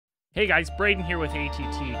Hey guys, Braden here with ATT.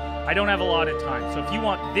 I don't have a lot of time, so if you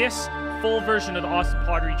want this full version of the Austin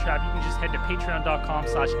Pottery Trap, you can just head to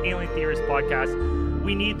patreon.com/alientheoristpodcast.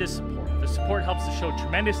 We need the support. The support helps the show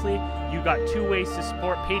tremendously. You got two ways to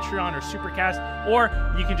support: Patreon or Supercast, or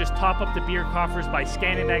you can just top up the beer coffers by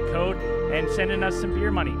scanning that code and sending us some beer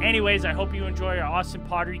money. Anyways, I hope you enjoy our Austin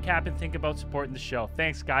Pottery Cap and think about supporting the show.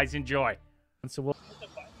 Thanks guys, enjoy. And so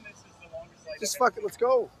just fuck it, let's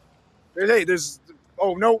go. There's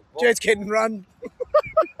oh no, Jay's kidding, run.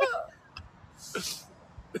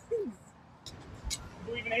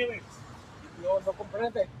 Believe in aliens.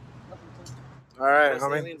 All right,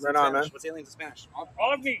 homie, right on, man. What's aliens in Spanish?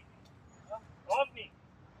 OVNI. OVNI.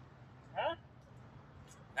 Huh?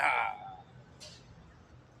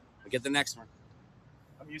 We get the next one.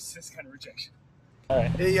 I'm used to this kind of rejection. All right.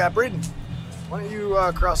 Hey, Braden, why don't you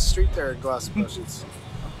cross the street there and go ask some questions?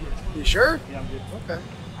 You sure? Yeah, I'm good. Okay.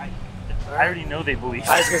 I already know they believe.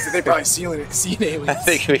 I was gonna say they probably seen aliens. I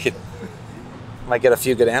think we could might get a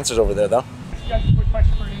few good answers over there, though. You guys have a quick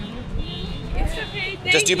question for an interview?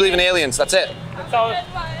 Just do you believe in aliens? That's it. That's all.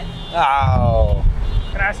 Oh.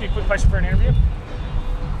 Can I ask you a quick question for an interview?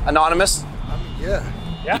 Anonymous. Yeah.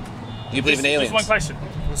 Yeah? Do you believe in aliens? Just one question.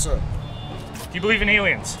 What's up? Do you believe in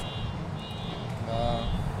aliens? It's all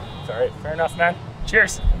right. Fair enough, man.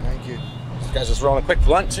 Cheers. Thank you. These guys just rolling a quick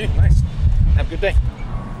blunt too. Nice. Have a good day.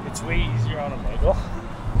 It's way easier on a Michael.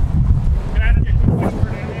 Can I ask you a quick question for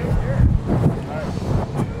an interview? Sure. All right.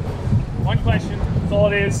 One question. That's all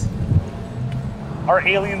it is. Are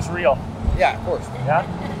aliens real? Yeah, of course. Yeah?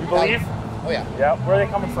 You believe? Oh yeah. Yeah. Where are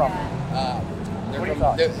they coming from? They're What do you from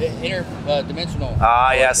thought? interdimensional.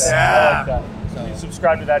 Ah, yes. I like that. So- You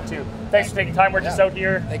subscribe to that too. Thanks for taking time. We're just out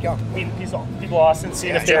here Thank you. meeting people in Austin,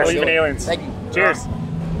 seeing if they cheers. believe in aliens. Thank you. Cheers.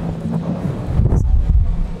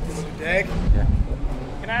 Dag.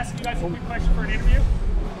 Can I ask you guys a quick question for an interview?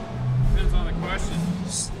 Depends on the question.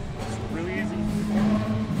 It's really easy.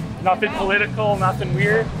 Nothing political, nothing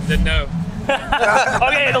weird. Then no.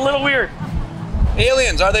 Okay, a little weird.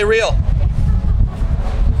 Aliens, are they real?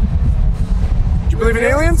 Do you believe in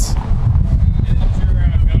aliens? I'm sure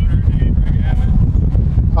Governor Dave maybe have it.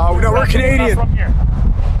 Oh no, we're Not Canadian. from here.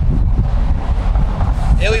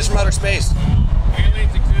 Aliens from outer space.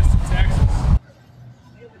 Aliens exist in Texas.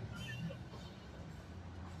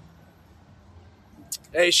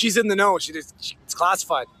 Hey, she's in the know. It's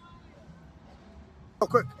classified. Oh,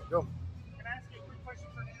 quick, go. Can I ask you a quick question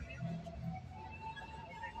for an interview?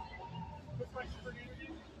 Quick question for an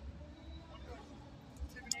interview?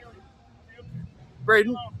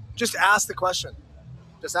 Braden, just ask the question.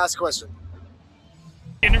 Just ask the question.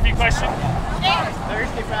 Interview question?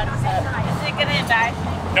 Thursday, Friday, Saturday. Is it gonna embarrass me?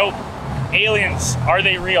 Nope. Aliens, are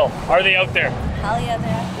they real? Are they out there? Hell yeah,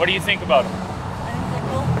 there. What do you think about them? I think they're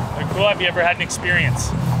cool. They're cool. Have you ever had an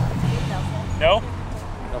experience? No?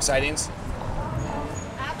 No sightings?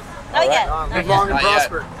 Not yet. Live long and Not yet.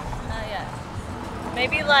 prosper. Not yet.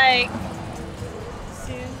 Maybe like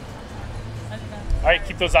soon. I don't know. All right,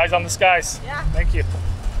 keep those eyes on the skies. Yeah. Thank you.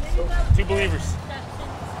 Maybe about Two believers.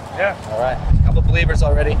 Yeah. All right. A couple believers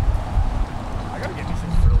already. I gotta get me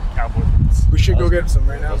some real cowboy boots. We should go get some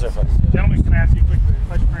right now. Those are fun. Gentlemen, can I ask you a quick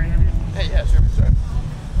question for an interview? Hey, yeah, sure.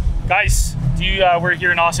 Guys, we're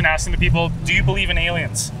here in Austin asking the people, do you believe in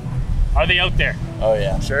aliens? Are they out there? Oh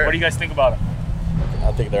yeah, Sure. What do you guys think about them?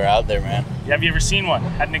 I think they're out there, man. Have you ever seen one?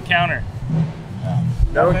 Had an encounter?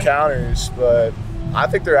 No Okay. encounters, but I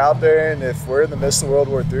think they're out there, and if we're in the midst of World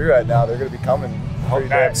War III right now, they're going to be coming pretty Okay.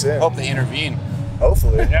 damn soon. Hope they intervene.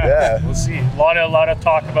 Hopefully, yeah. We'll see. A lot of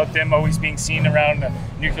talk about them always being seen around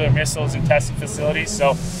nuclear missiles and testing facilities.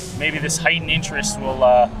 So maybe this heightened interest will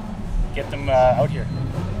get them out here.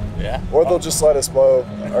 Yeah. Or they'll just let us blow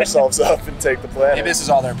ourselves up and take the planet. Maybe this is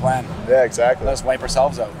all their plan. Yeah, exactly. Let us wipe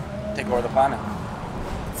ourselves out. Take over the planet.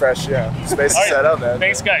 Fresh, yeah. Space All is set up, man.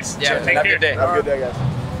 Thanks, guys. Yeah, Take have a care. good day. Have a good day, guys.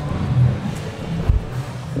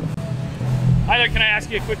 Hi there. Can I ask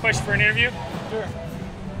you a quick question for an interview? Sure.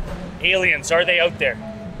 Aliens, are they out there?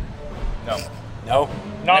 No. No?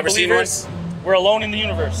 Never seen one? Non-believers? We're alone in the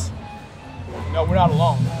universe. No, we're not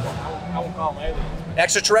alone. I won't call them aliens.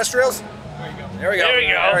 Extraterrestrials? There you go. There we go. There we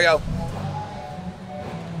go. There we go.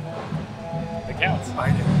 That counts.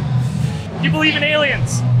 You believe in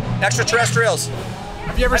aliens? Extraterrestrials.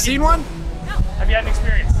 Have you ever seen one? Have you had an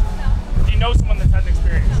experience? Do you know someone that's had an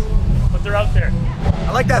experience? But they're out there.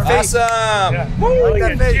 I like that face. Awesome. Yeah. I like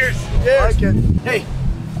that it. face. Cheers. I like it. Hey,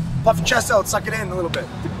 puff your chest out, suck it in a little bit.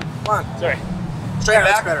 Come on. Sorry. Straight Yeah,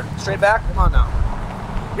 that's back. better. Straight back. Come on now.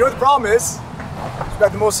 You know what the problem is? We've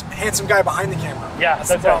got the most handsome guy behind the camera. Yeah,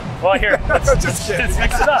 that's it. Well, here. Let's, Just kidding. let's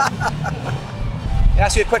mix it up.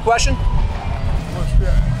 Ask you a quick question.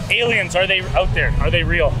 Aliens, are they out there? Are they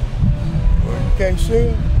real? Well, you can't see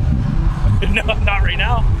them? No, not right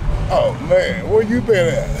now. Oh, man, where you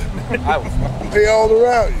been at? They all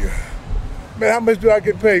around you. Man, how much do I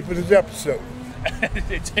get paid for this episode?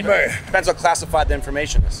 Man. Depends what classified the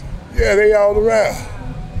information is. Yeah, they all around.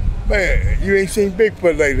 Man, you ain't seen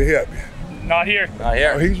Bigfoot lately, have you? Not here. Not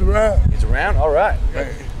here. Oh, he's around? He's around? All right.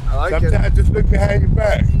 Man, I like sometimes just look behind your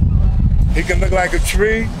back. He can look like a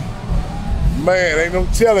tree. Man, ain't no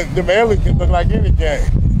telling. Them aliens can look like anything.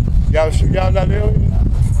 Y'all sure y'all not aliens?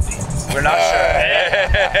 We're not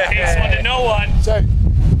sure. Just want to know one. Say,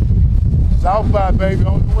 South by, baby,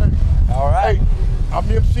 on the way. All right. Hey, I'm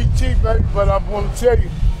MCT, baby, but I want to tell you,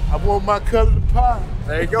 I want my cut of the pie.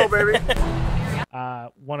 There you go, baby.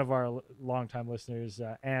 One of our longtime listeners,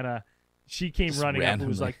 Anna, she came Just running up and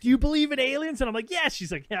was randomly. like, "Do you believe in aliens?" And I'm like, "Yeah."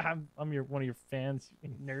 She's like, "Yeah, I'm one of your fans, you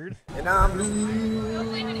nerd." And I'm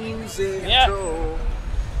losing Yeah. control.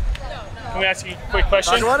 Can we ask you a quick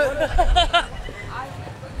question? Talk about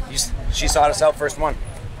it? She sought us out first one.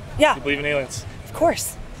 Yeah, Do you believe in aliens? of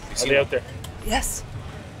course. Are they out there? Yes.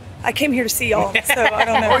 I came here to see y'all, so I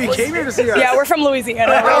don't know. Oh, you came here to see us? Yeah, we're from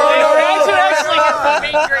Louisiana. Oh,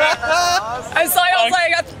 I was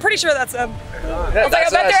like, I'm pretty sure that's them. I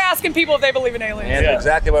bet they're asking people if they believe in aliens. And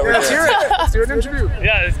exactly what we're Let's doing. hear it. Let's do an interview.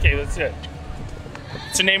 Yeah, okay, let's do it.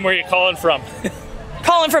 What's the name where you're calling from?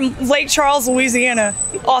 Calling from Lake Charles, Louisiana,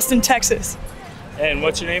 Austin, Texas. And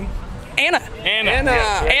what's your name? Anna. Anna.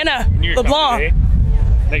 Anna You're LeBlanc. today.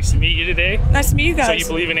 Nice to meet you today. Nice to meet you guys. So you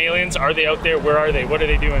believe in aliens? Are they out there? Where are they? What are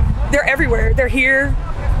they doing? They're everywhere. They're here.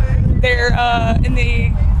 They're in the,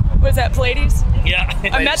 what is that, Pleiades? Yeah.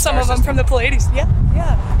 I met some of them from the Pleiades. Yeah,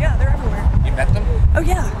 they're everywhere. You met them? Oh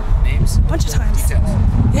yeah, Names? a bunch of times. Details.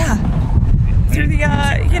 Yeah. Through the,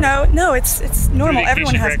 no, it's normal.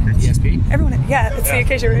 Everyone has. ESP? Everyone, yeah, it's the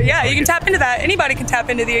Acacia. Yeah, you can tap into that. Anybody can tap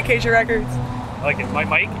into the Acacia Records. I like it. My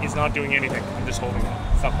mic is not doing anything. I'm just holding it.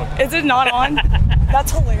 It's not hooked. Is it not on?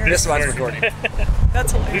 That's hilarious. This one's recording.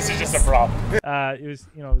 That's hilarious. This is just a problem. It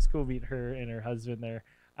was cool meeting her and her husband there.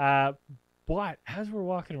 But as we're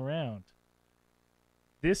walking around,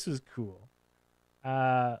 this was cool.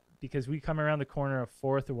 Because we come around the corner of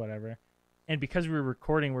 4th or whatever, and because we're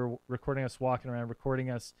recording us walking around, recording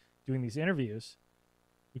us doing these interviews.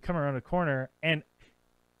 We come around a corner, and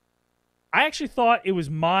I actually thought it was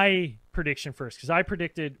my prediction first, because I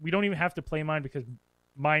predicted we don't even have to play mine because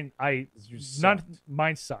mine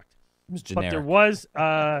sucked. It was But generic. there was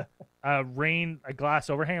a glass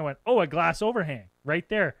overhang. I went, oh, a glass overhang right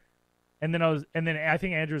there, and then I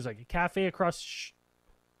think Andrew was like, a cafe across.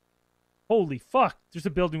 Holy fuck! There's a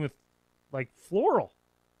building with like floral.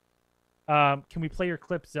 Can we play your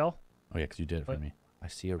clip, Zell? Oh yeah, because you did it for me. I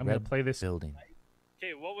see a I'm gonna red play this building.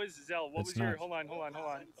 Okay, what was Zell? What It's was your? not- Hold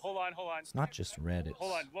on. It's not just red. It's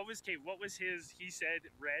Hold on. What was his? He said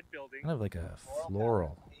red building. kind of like a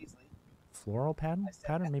floral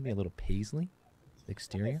pattern, maybe a little paisley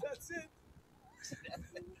exterior. That's it.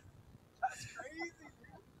 That's crazy.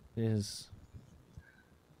 Is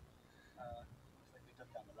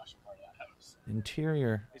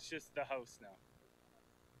interior. It's just the house now.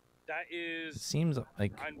 That It is seems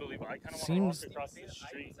like unbelievable. I kind of want to walk across the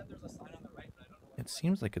street. it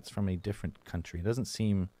seems like it's from a different country. It doesn't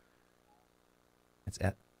seem.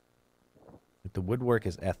 The woodwork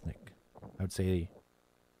is ethnic. I would say.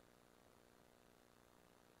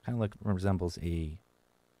 Kind of resembles a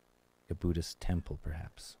Buddhist temple,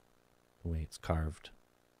 perhaps, the way it's carved.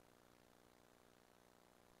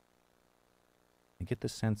 I get the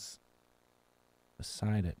sense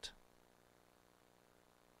beside it.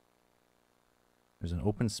 There's an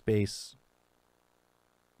open space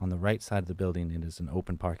on the right side of the building. It is an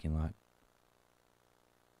open parking lot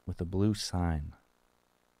with a blue sign.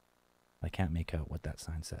 I can't make out what that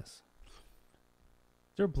sign says.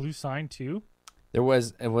 Is there a blue sign too? There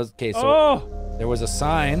was okay, so Oh! there was a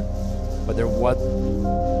sign, but there was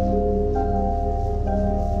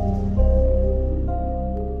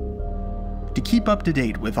To keep up to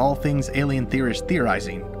date with all things Alien Theorist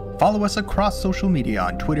theorizing, follow us across social media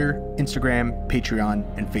on Twitter, Instagram, Patreon,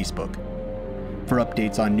 and Facebook. For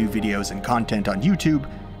updates on new videos and content on YouTube,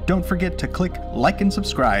 don't forget to click like and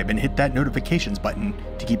subscribe and hit that notifications button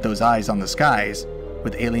to keep those eyes on the skies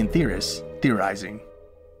with Alien Theorists theorizing.